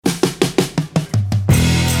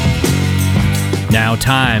Now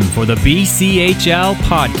time for the BCHL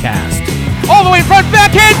podcast. All the way front,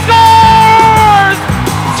 backhand, scores!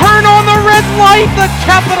 Turn on the red light, the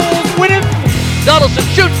Capitals win it. Donaldson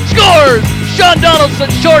shoots, scores! Sean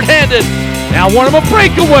Donaldson shorthanded. Now one of a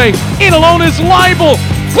breakaway. In alone is Leibel.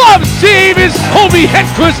 Glove save is Toby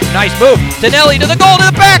Hedquist. Nice move. Tonelli to the goal,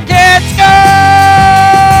 to the backhand, scores!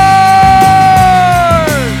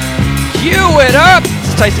 Cue it up.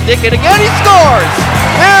 Tyson Dickett again, he scores!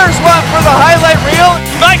 Here's one for the highlight reel.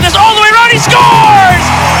 Magnus all the way around, he scores!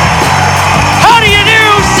 How do you do?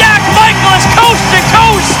 Zach Michaelis, coast to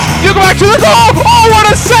coast! You go back to the goal! Oh, what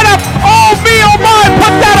a setup! Oh, me, oh my!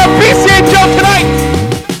 Put that on BCHL tonight!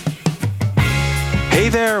 Hey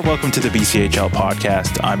there, welcome to the BCHL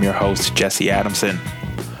podcast. I'm your host, Jesse Adamson.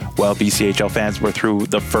 Well, BCHL fans, we're through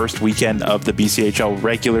the first weekend of the BCHL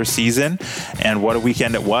regular season, and what a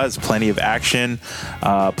weekend it was. Plenty of action,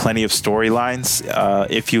 plenty of storylines.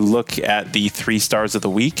 If you look at the 3 stars of the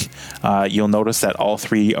week, you'll notice that all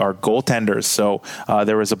 3 are goaltenders. So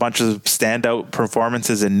there was a bunch of standout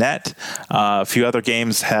performances in net. A few other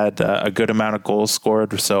games had a good amount of goals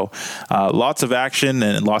scored. So lots of action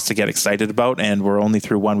and lots to get excited about, and we're only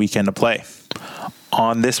through one weekend to play.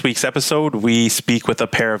 On this week's episode, we speak with a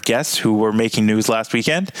pair of guests who were making news last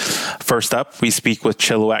weekend. First up, we speak with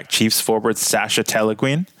Chilliwack Chiefs forward Sasha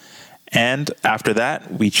Teleguin. And after that,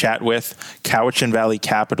 we chat with Cowichan Valley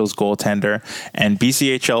Capitals goaltender and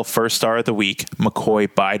BCHL First Star of the Week, McCoy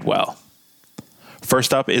Bidewell.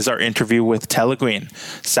 First up is our interview with Teleguin.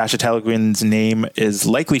 Sasha Teleguin's name is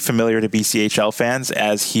likely familiar to BCHL fans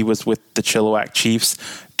as he was with the Chilliwack Chiefs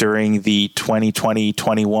during the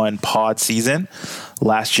 2020-21 pod season.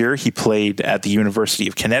 Last year, he played at the University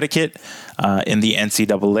of Connecticut in the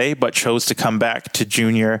NCAA, but chose to come back to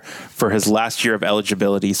junior for his last year of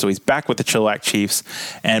eligibility. So he's back with the Chilliwack Chiefs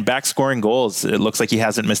and back scoring goals. It looks like he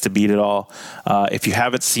hasn't missed a beat at all. If you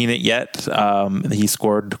haven't seen it yet, he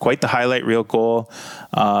scored quite the highlight reel goal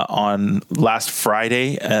on last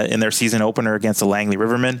Friday in their season opener against the Langley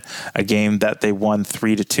Rivermen, a game that they won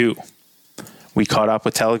 3-2. We caught up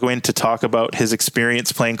with Teleguin to talk about his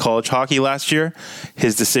experience playing college hockey last year,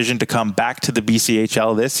 his decision to come back to the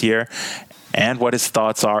BCHL this year, and what his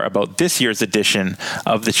thoughts are about this year's edition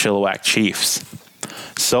of the Chilliwack Chiefs.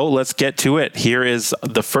 So let's get to it. Here is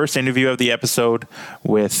the first interview of the episode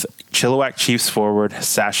with Chilliwack Chiefs forward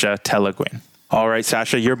Sasha Teleguin. All right,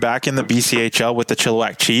 Sasha, you're back in the BCHL with the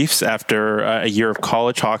Chilliwack Chiefs after a year of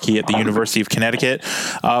college hockey at the University of Connecticut.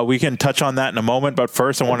 We can touch on that in a moment, but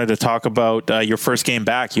first I wanted to talk about your first game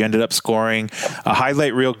back. You ended up scoring a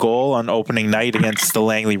highlight reel goal on opening night against the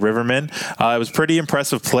Langley Rivermen. It was pretty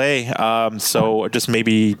impressive play, so just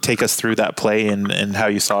maybe take us through that play and how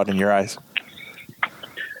you saw it in your eyes.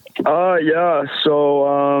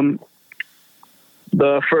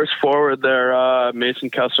 The first forward there, Mason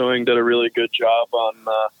Kesselring, did a really good job on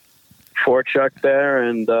forecheck there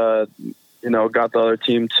and, got the other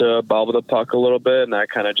team to bobble the puck a little bit. And I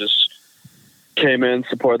kind of just came in,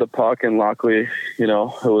 supported the puck, and luckily, it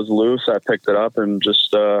was loose. I picked it up and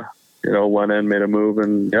just, went in, made a move,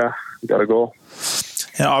 and, got a goal.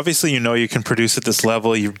 And obviously, you can produce at this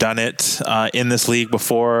level. You've done it in this league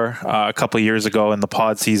before a couple of years ago in the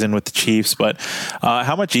pod season with the Chiefs. But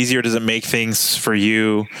how much easier does it make things for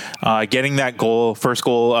you getting that first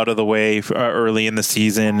goal out of the way early in the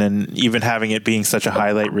season, and even having it being such a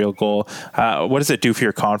highlight reel goal? What does it do for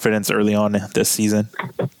your confidence early on this season?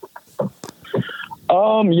 It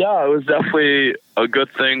was definitely a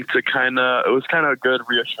good thing it was kind of a good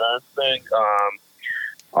reassurance thing.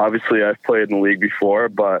 Obviously, I've played in the league before,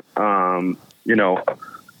 but, I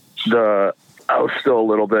was still a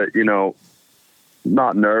little bit,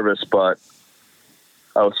 not nervous, but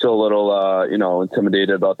I was still a little,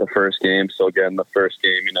 intimidated about the first game. So, again, the first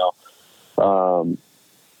game,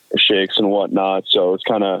 shakes and whatnot. So it's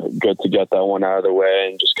kind of good to get that one out of the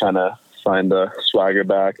way and just kind of find the swagger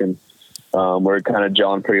back. And we're kind of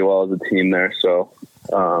gelling pretty well as a team there. So,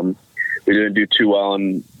 we didn't do too well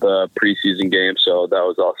in the preseason game, so that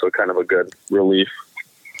was also kind of a good relief.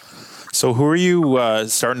 So who are you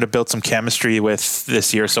starting to build some chemistry with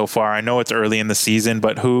this year so far? I know it's early in the season,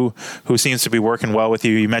 but who seems to be working well with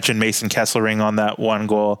you? You mentioned Mason Kesselring on that one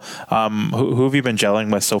goal. Who have you been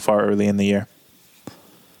gelling with so far early in the year?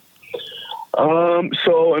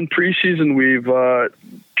 So in preseason, we've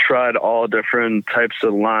tried all different types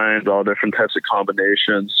of lines, all different types of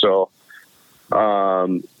combinations. So,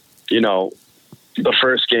 the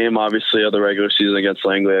first game, obviously, of the regular season against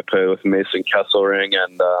Langley, I played with Mason Kesselring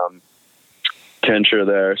and Kensher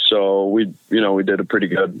there. So we did a pretty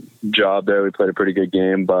good job there. We played a pretty good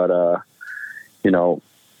game, but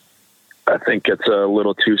I think it's a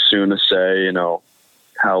little too soon to say,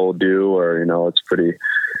 how we'll do, or,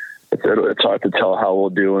 it's hard to tell how we'll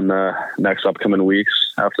do in the next upcoming weeks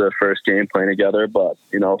after the first game playing together. But,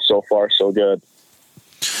 so far so good.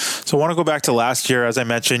 So I want to go back to last year. As I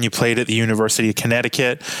mentioned, you played at the University of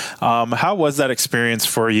Connecticut. How was that experience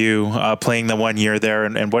for you playing the 1 year there?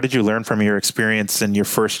 And what did you learn from your experience in your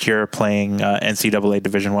first year playing NCAA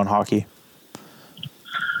Division I hockey?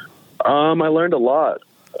 I learned a lot.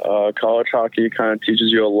 College hockey kind of teaches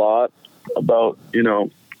you a lot about,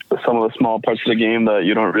 some of the small parts of the game that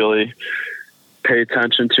you don't really pay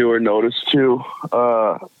attention to or notice to,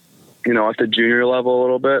 at the junior level a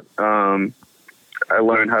little bit. I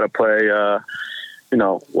learned how to play, I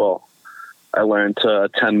learned to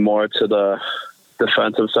attend more to the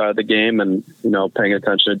defensive side of the game and, paying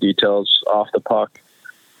attention to details off the puck.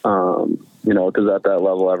 Because at that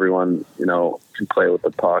level, everyone, can play with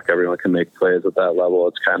the puck. Everyone can make plays at that level.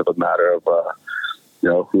 It's kind of a matter of,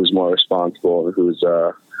 who's more responsible and who's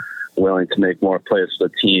willing to make more plays for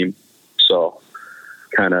the team. So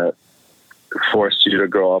kind of forced you to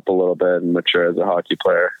grow up a little bit and mature as a hockey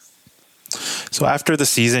player. So after the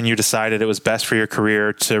season, you decided it was best for your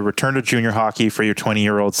career to return to junior hockey for your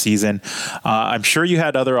 20-year-old season. I'm sure you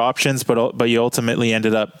had other options, but you ultimately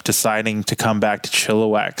ended up deciding to come back to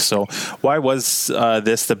Chilliwack. So why was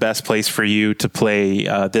this the best place for you to play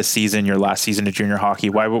this season, your last season of junior hockey?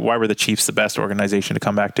 Why were the Chiefs the best organization to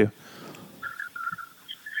come back to?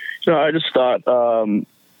 I just thought,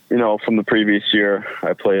 from the previous year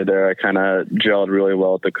I played there, I kind of gelled really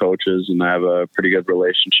well with the coaches and I have a pretty good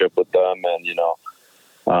relationship with them. And,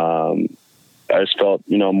 I just felt,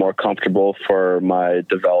 more comfortable for my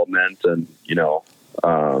development and,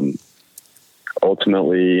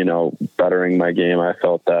 ultimately, bettering my game. I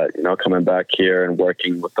felt that, coming back here and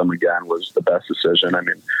working with them again was the best decision. I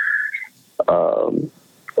mean,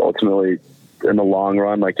 ultimately in the long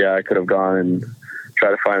run, I could have gone and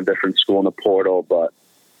tried to find a different school in the portal, but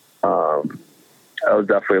I was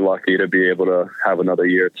definitely lucky to be able to have another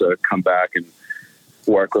year to come back and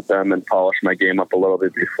work with them and polish my game up a little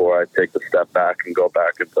bit before I take the step back and go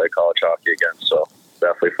back and play college hockey again. So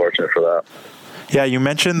definitely fortunate for that. Yeah, you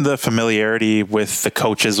mentioned the familiarity with the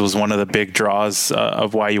coaches was one of the big draws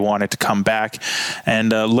of why you wanted to come back. And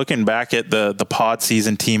looking back at the pod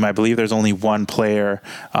season team, I believe there's only one player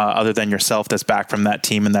other than yourself that's back from that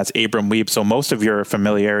team, and that's Abram Wiebe. So most of your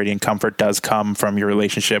familiarity and comfort does come from your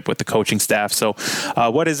relationship with the coaching staff. So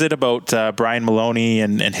what is it about Brian Maloney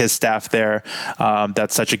and his staff there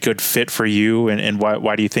that's such a good fit for you, and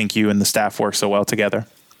why do you think you and the staff work so well together?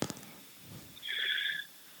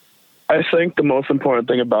 I think the most important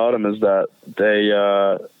thing about them is that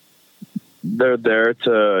they're there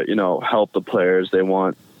to, help the players. They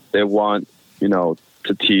want,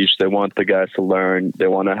 to teach. They want the guys to learn. They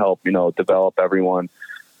want to help, develop everyone.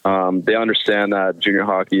 They understand that junior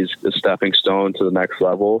hockey is a stepping stone to the next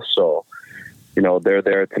level. So, they're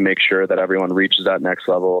there to make sure that everyone reaches that next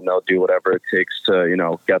level, and they'll do whatever it takes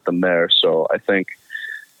to, get them there. So I think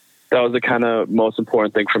that was the kind of most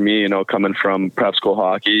important thing for me, coming from prep school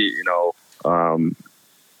hockey.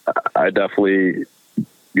 I definitely,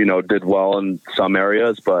 did well in some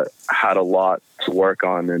areas, but had a lot to work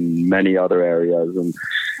on in many other areas. And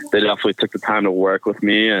they definitely took the time to work with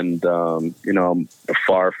me. And, I'm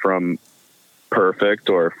far from perfect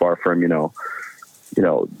or far from,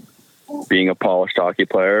 being a polished hockey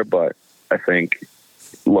player. But I think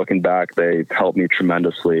looking back, they helped me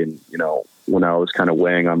tremendously. And, when I was kind of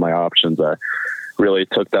weighing on my options, I really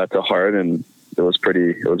took that to heart, and it was a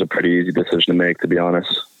pretty easy decision to make, to be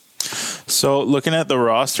honest. So looking at the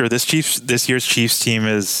roster, this year's Chiefs team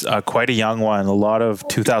is quite a young one. A lot of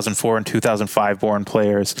 2004 and 2005 born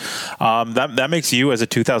players. That makes you, as a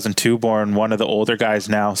 2002 born, one of the older guys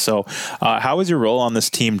now. So how is your role on this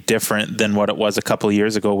team different than what it was a couple of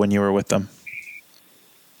years ago when you were with them?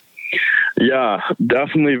 Yeah,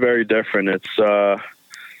 definitely very different. It's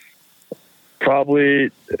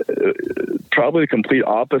probably the complete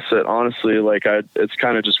opposite, honestly. It's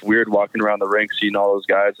kind of just weird walking around the rink, seeing all those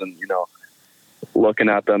guys and, looking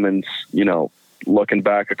at them and, looking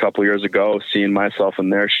back a couple years ago, seeing myself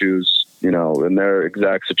in their shoes, in their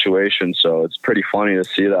exact situation. So it's pretty funny to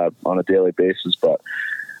see that on a daily basis. But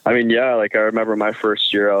I mean, yeah, I remember my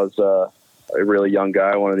first year, I was a really young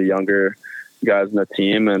guy, one of the younger guys in the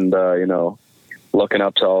team, and, looking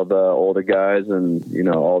up to all the older guys and,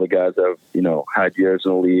 all the guys that have, had years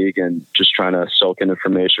in the league, and just trying to soak in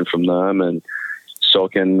information from them and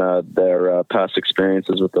soak in their past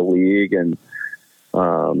experiences with the league, and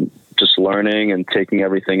just learning and taking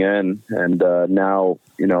everything in. And now,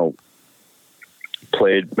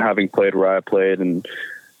 having played where I played and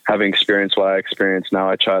having experienced what I experienced, now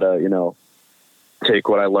I try to, take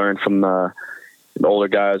what I learned from the older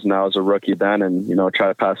guys now as a rookie then, and, try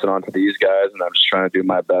to pass it on to these guys. And I'm just trying to do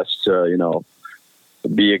my best to,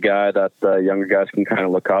 be a guy that the younger guys can kind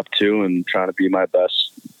of look up to, and trying to be my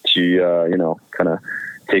best to, kind of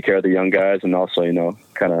take care of the young guys, and also,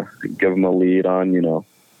 kind of give them a lead on,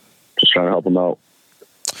 just trying to help them out.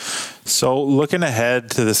 So looking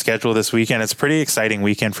ahead to the schedule this weekend, it's a pretty exciting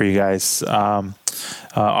weekend for you guys.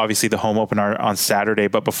 Obviously the home opener on Saturday,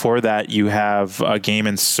 but before that you have a game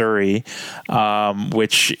in Surrey,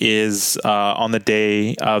 which is on the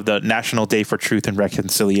day of the National Day for Truth and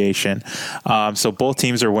Reconciliation. So both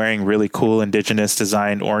teams are wearing really cool Indigenous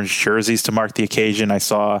designed orange jerseys to mark the occasion. I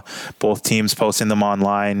saw both teams posting them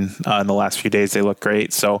online in the last few days. They look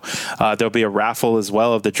great. So there'll be a raffle as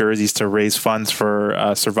well of the jerseys to raise funds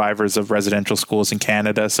for survivors of residential schools in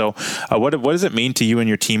Canada. So what does it mean to you and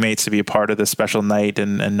your teammates to be a part of this special night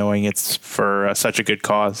and knowing it's for such a good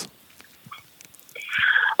cause?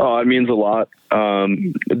 Oh, it means a lot.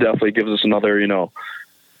 It definitely gives us another,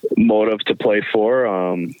 motive to play for.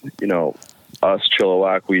 Us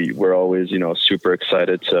Chilliwack, we're always, super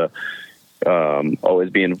excited to always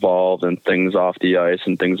be involved in things off the ice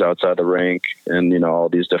and things outside the rink, and, all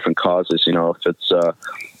these different causes.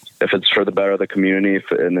 If it's for the better of the community,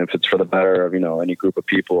 and if it's for the better of, any group of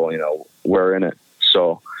people, we're in it.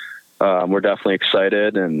 So we're definitely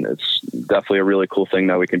excited, and it's definitely a really cool thing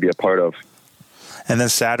that we can be a part of. And then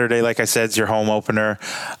Saturday, like I said, is your home opener,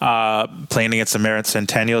 playing against the Merritt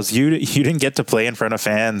Centennials. You didn't get to play in front of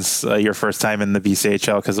fans your first time in the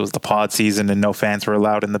BCHL because it was the pod season and no fans were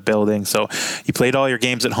allowed in the building. So you played all your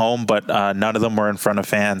games at home, but none of them were in front of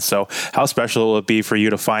fans. So how special will it be for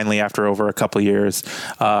you to finally, after over a couple of years,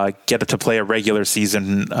 get to play a regular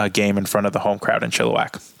season game in front of the home crowd in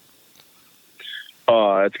Chilliwack?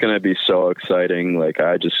 Oh, it's going to be so exciting. Like,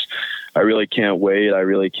 I really can't wait. I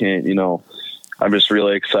really can't, I'm just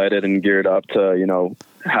really excited and geared up to,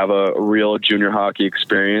 have a real junior hockey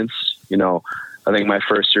experience. I think my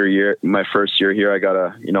first year here, I got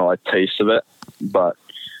a taste of it, but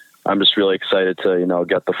I'm just really excited to,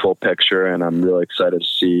 get the full picture, and I'm really excited to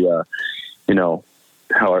see, how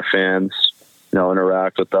our fans,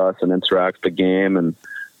 interact with us and interact with the game, and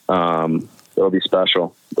it'll be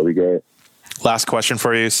special. It'll be great. Last question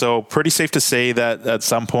for you. So pretty safe to say that at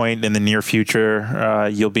some point in the near future,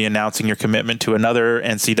 you'll be announcing your commitment to another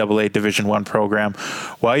NCAA Division I program.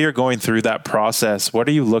 While you're going through that process, what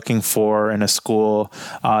are you looking for in a school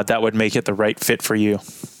that would make it the right fit for you?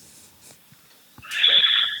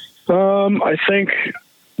 I think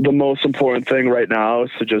the most important thing right now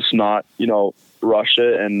is to just not, rush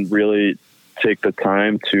it, and really take the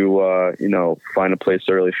time to, find a place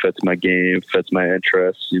that really fits my game, fits my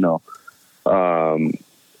interests,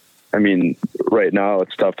 right now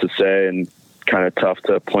it's tough to say and kind of tough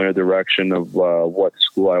to point a direction of what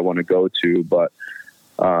school I want to go to. But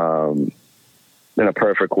in a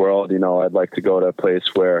perfect world, I'd like to go to a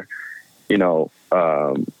place where,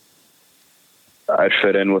 I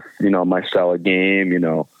fit in with, my style of game,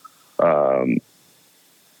 the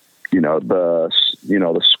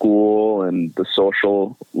school and the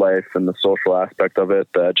social life and the social aspect of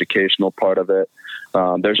it, the educational part of it.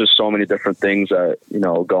 There's just so many different things that,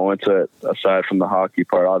 go into it aside from the hockey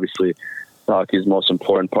part. Obviously, hockey is the most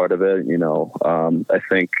important part of it. I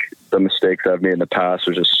think the mistakes I've made in the past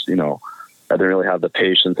are just, I didn't really have the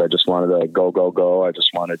patience. I just wanted to go. I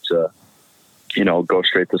just wanted to, go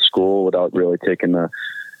straight to school without really taking the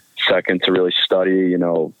second to really study,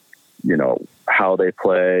 how they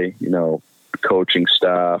play, coaching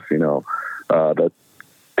staff, the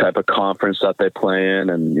type of conference that they play in,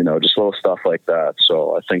 and, just little stuff like that.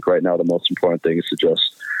 So I think right now the most important thing is to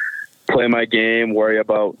just play my game, worry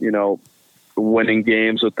about, winning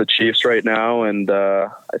games with the Chiefs right now. And I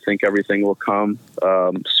think everything will come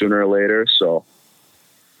sooner or later. So,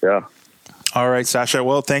 yeah. All right, Sasha.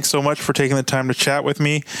 Well, thanks so much for taking the time to chat with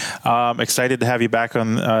me. Excited to have you back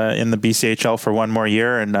on in the BCHL for one more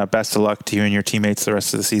year, and best of luck to you and your teammates the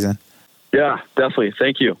rest of the season. Yeah, definitely.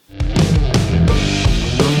 Thank you.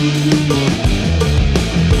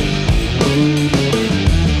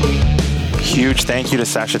 Huge thank you to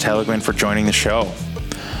Sasha Telegman for joining the show.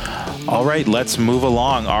 All right, let's move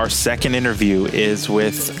along. Our second interview is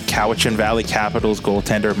with Cowichan Valley Capitals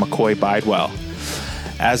goaltender McCoy Bidwell.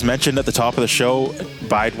 As mentioned at the top of the show,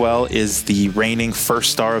 Bidwell is the reigning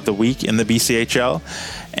first star of the week in the BCHL,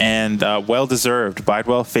 and well-deserved.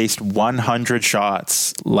 Bidwell faced 100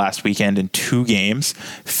 shots last weekend in 2 games,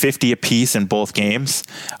 50 apiece in both games.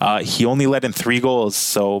 He only let in 3 goals,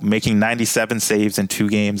 so making 97 saves in 2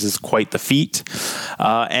 games is quite the feat.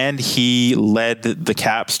 And he led the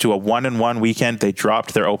Caps to a 1-1 weekend. They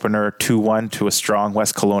dropped their opener 2-1 to a strong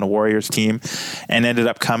West Kelowna Warriors team and ended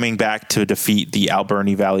up coming back to defeat the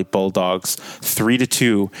Alberni Valley Bulldogs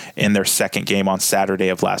 3-2 in their second game on Saturday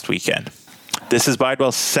of last weekend. This is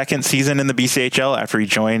Bidwell's second season in the BCHL after he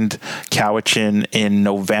joined Cowichan in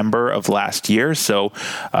November of last year. So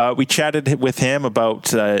we chatted with him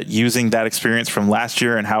about using that experience from last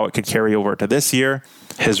year and how it could carry over to this year,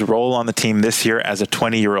 his role on the team this year as a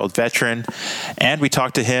 20-year-old veteran, and we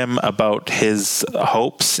talked to him about his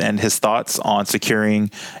hopes and his thoughts on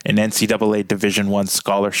securing an NCAA Division I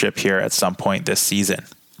scholarship here at some point this season.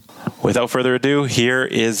 Without further ado, here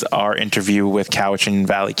is our interview with Cowichan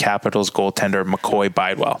Valley Capitals goaltender McCoy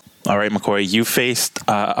Bidwell. All right, McCoy, you faced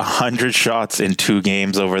 100 shots in 2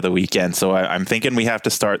 games over the weekend, so I'm thinking we have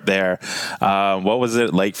to start there. What was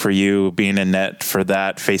it like for you being in net for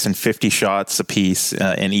that, facing 50 shots apiece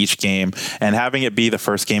in each game, and having it be the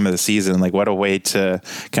first game of the season? Like, what a way to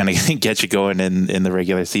kind of get you going in the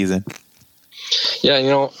regular season.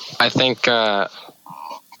 Yeah, I think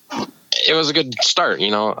it was a good start.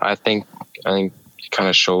 I think it kind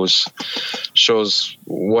of shows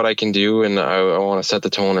what I can do, and I want to set the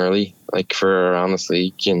tone early, like for around this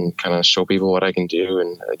league, and kind of show people what I can do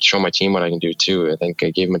and show my team what I can do too. I think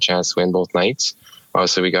I gave them a chance to win both nights.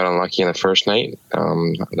 Obviously, we got unlucky in the first night.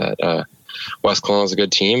 West Kelowna is a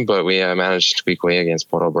good team, but we managed to squeak away against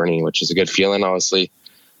Port Alberni, which is a good feeling. Obviously,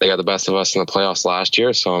 they got the best of us in the playoffs last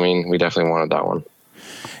year, so we definitely wanted that one.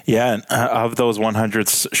 Yeah, and of those 100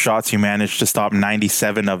 shots, you managed to stop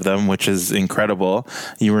 97 of them, which is incredible.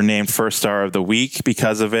 You were named First Star of the Week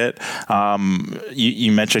because of it.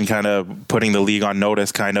 You mentioned kind of putting the league on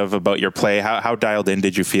notice kind of about your play. How dialed in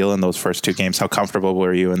did you feel in those first 2 games? How comfortable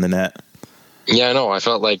were you in the net? Yeah, I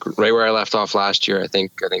felt like right where I left off last year. I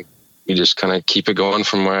think we just kind of keep it going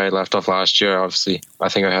from where I left off last year. Obviously, I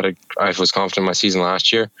think I was confident in my season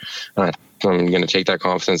last year, and I'm going to take that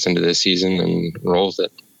confidence into this season and roll with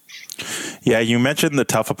it. Yeah, you mentioned the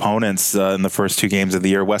tough opponents in the first 2 games of the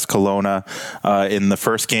year. West Kelowna, in the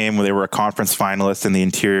first game, they were a conference finalist in the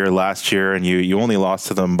interior last year, and you only lost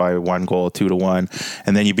to them by 1 goal, 2-1.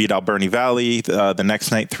 And then you beat Alberni Valley the next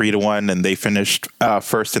night, 3-1, and they finished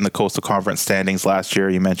first in the Coastal Conference standings last year.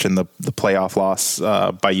 You mentioned the playoff loss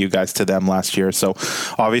by you guys to them last year. So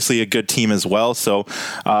obviously a good team as well. So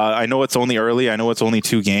I know it's only early. I know it's only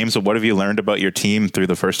 2 games, but what have you learned about your team through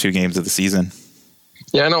the first 2 games of the season?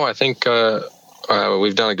 Yeah, I think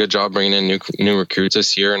we've done a good job bringing in new recruits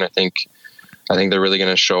this year, and I think they're really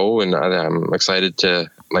going to show. And I'm excited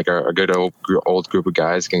to a good old group of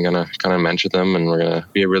guys can gonna kind of mentor them, and we're gonna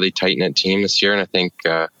be a really tight knit team this year. And I think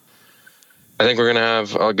we're gonna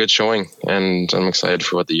have a good showing, and I'm excited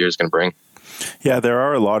for what the year is going to bring. Yeah, there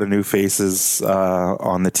are a lot of new faces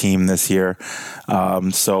on the team this year.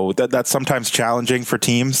 So that's sometimes challenging for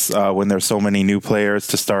teams when there's so many new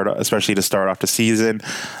players especially to start off the season.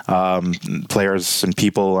 Players and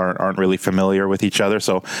people aren't really familiar with each other.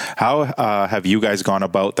 So how have you guys gone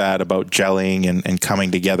about that, about gelling and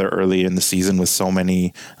coming together early in the season with so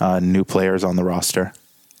many new players on the roster?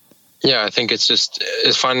 Yeah, I think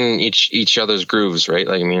it's finding each other's grooves, right?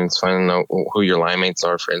 It's finding out who your line mates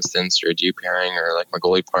are, for instance, or a pairing, or like my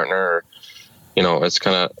goalie partner, or, it's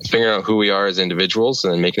kind of figuring out who we are as individuals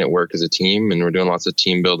and then making it work as a team. And we're doing lots of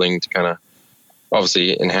team building to kind of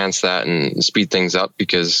obviously enhance that and speed things up,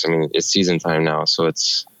 because it's season time now, so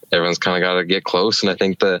everyone's kind of got to get close. And I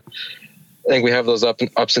think we have those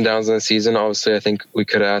ups and downs in the season. Obviously, I think we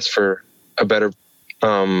could ask for a better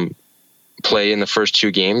play in the first 2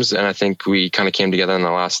 games, and I think we kind of came together in the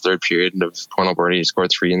last third period of Port Alberni. Scored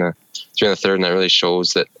 3 in the third, and that really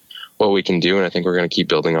shows that what we can do, and I think we're going to keep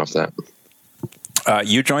building off that.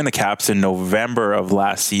 You joined the Caps in November of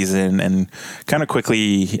last season and kind of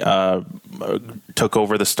quickly took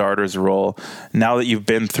over the starter's role. Now that you've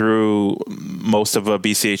been through most of a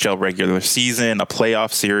BCHL regular season, a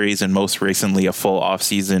playoff series, and most recently a full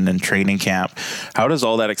offseason and training camp, how does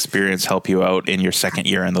all that experience help you out in your second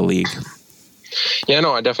year in the league? Yeah,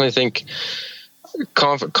 I definitely think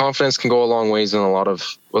confidence can go a long ways with a lot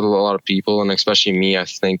of people, and especially me. I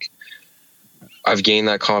think I've gained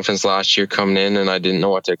that confidence last year coming in, and I didn't know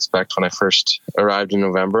what to expect when I first arrived in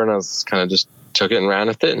November, and I was kind of just took it and ran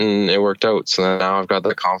with it, and it worked out. So now I've got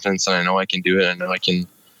that confidence, and I know I can do it. I know I can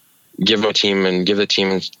give my team and give the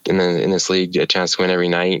team in this league a chance to win every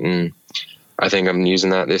night, and I think I'm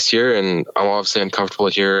using that this year. And I'm obviously uncomfortable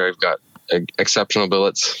here. I've got exceptional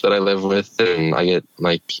billets that I live with, and I get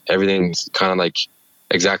like everything's kind of like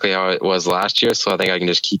exactly how it was last year. So I think I can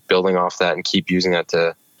just keep building off that and keep using that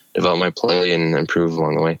to develop my play and improve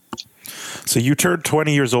along the way. So you turned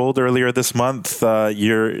 20 years old earlier this month.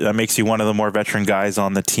 That makes you one of the more veteran guys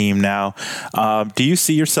on the team now. Do you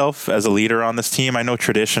see yourself as a leader on this team? I know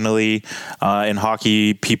traditionally in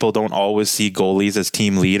hockey, people don't always see goalies as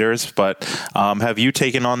team leaders, but have you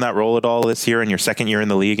taken on that role at all this year in your second year in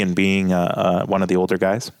the league and being one of the older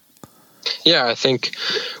guys? Yeah, I think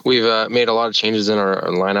we've made a lot of changes in our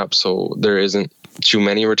lineup, so there isn't too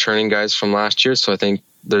many returning guys from last year. So I think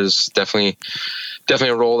there's definitely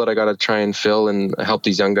a role that I got to try and fill and help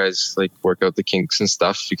these young guys like work out the kinks and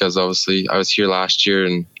stuff, because obviously I was here last year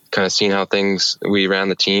and kind of seeing how we ran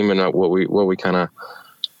the team and what we kind of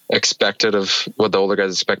expected of what the older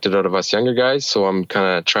guys expected out of us younger guys. So I'm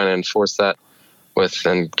kind of trying to enforce that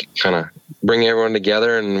and kind of bring everyone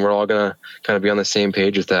together, and we're all going to kind of be on the same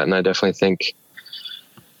page with that. And I definitely think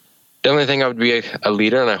I would be a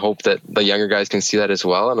leader, and I hope that the younger guys can see that as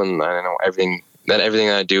well. And I know everything that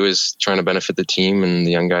I do is trying to benefit the team and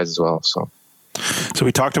the young guys as well. So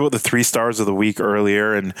we talked about the 3 stars of the week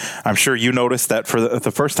earlier, and I'm sure you noticed that for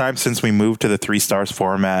the first time since we moved to the 3 stars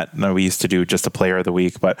format. No, we used to do just a player of the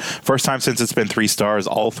week, but first time since it's been 3 stars,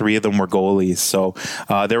 all 3 of them were goalies. So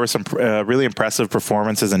there were some really impressive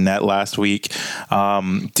performances in net last week.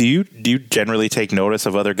 Do you generally take notice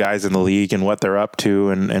of other guys in the league and what they're up to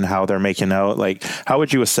and how they're making out? Like, how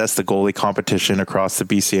would you assess the goalie competition across the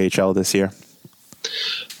BCHL this year?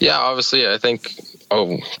 Yeah, obviously, I think,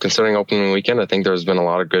 considering opening weekend, I think there's been a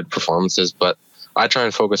lot of good performances, but I try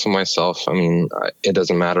and focus on myself. I mean, it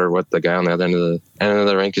doesn't matter what the guy on the other end of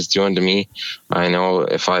the rink is doing to me. I know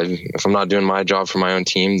if I'm not doing my job for my own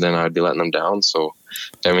team, then I'd be letting them down. So,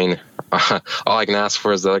 I mean, all I can ask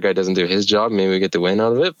for is the other guy doesn't do his job. Maybe we get the win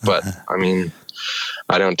out of it, but I mean,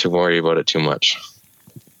 I don't too worry about it too much.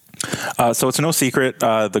 So it's no secret,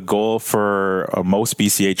 the goal for most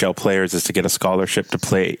BCHL players is to get a scholarship to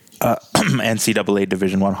play NCAA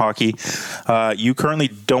Division I hockey. You currently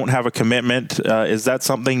don't have a commitment. Is that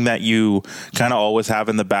something that you kind of always have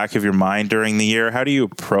in the back of your mind during the year? How do you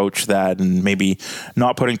approach that, and maybe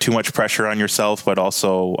not putting too much pressure on yourself, but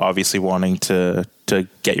also obviously wanting to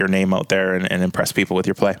get your name out there and impress people with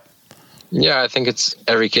your play? Yeah, I think it's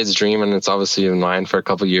every kid's dream, and it's obviously in mine for a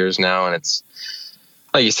couple of years now, and it's,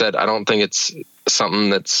 like you said, I don't think it's something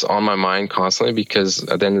that's on my mind constantly, because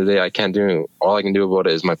at the end of the day, all I can do about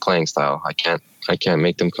it is my playing style. I can't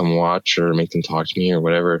make them come watch or make them talk to me or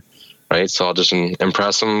whatever, right? So I'll just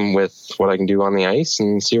impress them with what I can do on the ice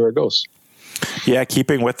and see where it goes. Yeah,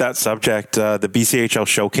 keeping with that subject, the BCHL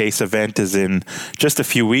Showcase event is in just a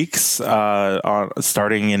few weeks,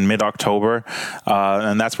 starting in mid-October,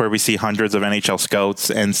 and that's where we see hundreds of NHL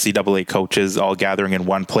scouts and NCAA coaches all gathering in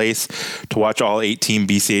one place to watch all 18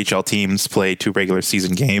 BCHL teams play 2 regular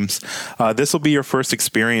season games. This will be your first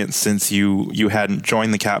experience since you hadn't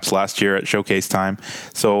joined the Caps last year at Showcase time.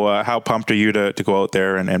 So how pumped are you to go out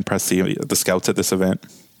there and impress the scouts at this event?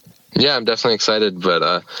 Yeah, I'm definitely excited, but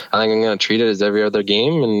I think I'm going to treat it as every other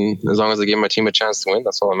game, and as long as I give my team a chance to win,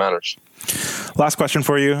 that's all that matters. Last question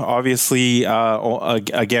for you. Obviously,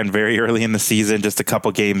 again, very early in the season, just a couple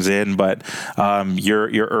games in, but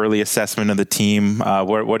your early assessment of the team,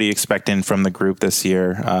 what are you expecting from the group this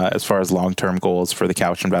year as far as long-term goals for the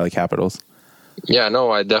Cowichan Valley Capitals? Yeah,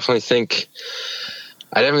 no, I definitely think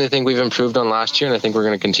we've improved on last year, and I think we're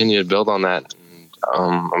going to continue to build on that.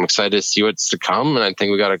 I'm excited to see what's to come, and I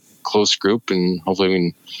think we got a close group, and hopefully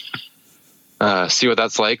we can see what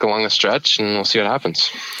that's like along the stretch, and we'll see what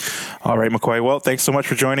happens. All right, McCoy. Well, thanks so much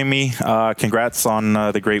for joining me. Congrats on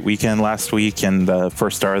the great weekend last week and the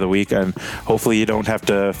first star of the week, and hopefully you don't have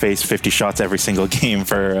to face 50 shots every single game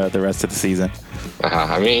for the rest of the season.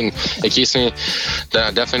 I mean, it keeps me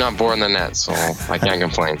definitely not bored in the net, so I can't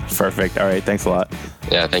complain. Perfect. All right, thanks a lot.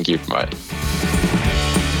 Yeah, thank you. Bye.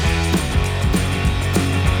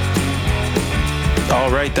 All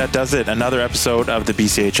right, that does it. Another episode of the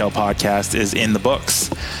BCHL podcast is in the books.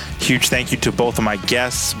 Huge thank you to both of my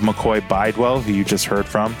guests, McCoy Bidwell, who you just heard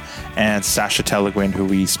from, and Sasha Teleguin, who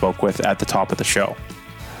we spoke with at the top of the show.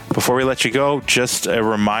 Before we let you go, just a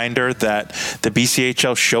reminder that the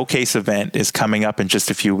BCHL Showcase event is coming up in just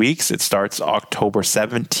a few weeks. It starts October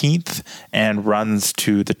 17th and runs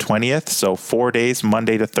to the 20th, so 4 days,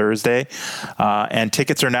 Monday to Thursday, and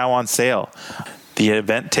tickets are now on sale. The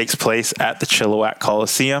event takes place at the Chilliwack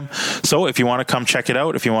Coliseum. So if you want to come check it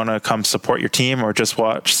out, if you want to come support your team or just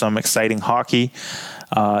watch some exciting hockey,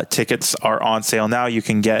 Tickets are on sale now. You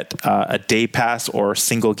can get a day pass or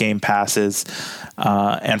single game passes.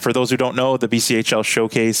 And for those who don't know, the BCHL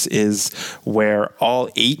Showcase is where all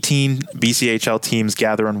 18 BCHL teams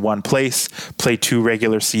gather in one place, play 2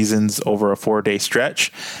 regular seasons over a 4-day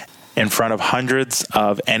stretch in front of hundreds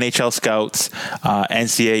of NHL scouts,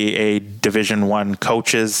 NCAA Division I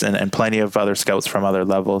coaches, and plenty of other scouts from other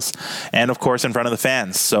levels. And, of course, in front of the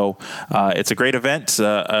fans. So it's a great event,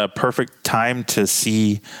 a perfect time to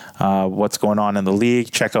see what's going on in the league,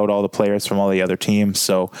 check out all the players from all the other teams.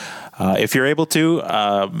 So if you're able to,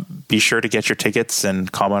 be sure to get your tickets and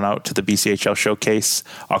come on out to the BCHL Showcase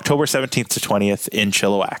October 17th to 20th in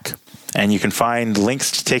Chilliwack. And you can find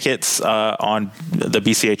links to tickets on the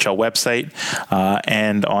BCHL website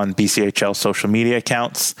and on BCHL social media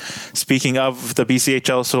accounts. Speaking of the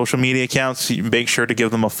BCHL social media accounts, make sure to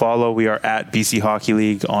give them a follow. We are at BC Hockey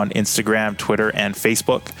League on Instagram, Twitter, and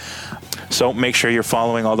Facebook. So make sure you're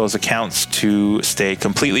following all those accounts to stay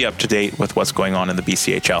completely up to date with what's going on in the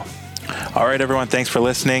BCHL. All right, everyone, thanks for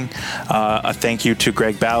listening. A thank you to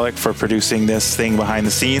Greg Ballack for producing this thing behind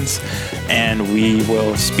the scenes, and we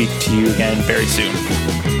will speak to you again very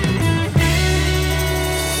soon.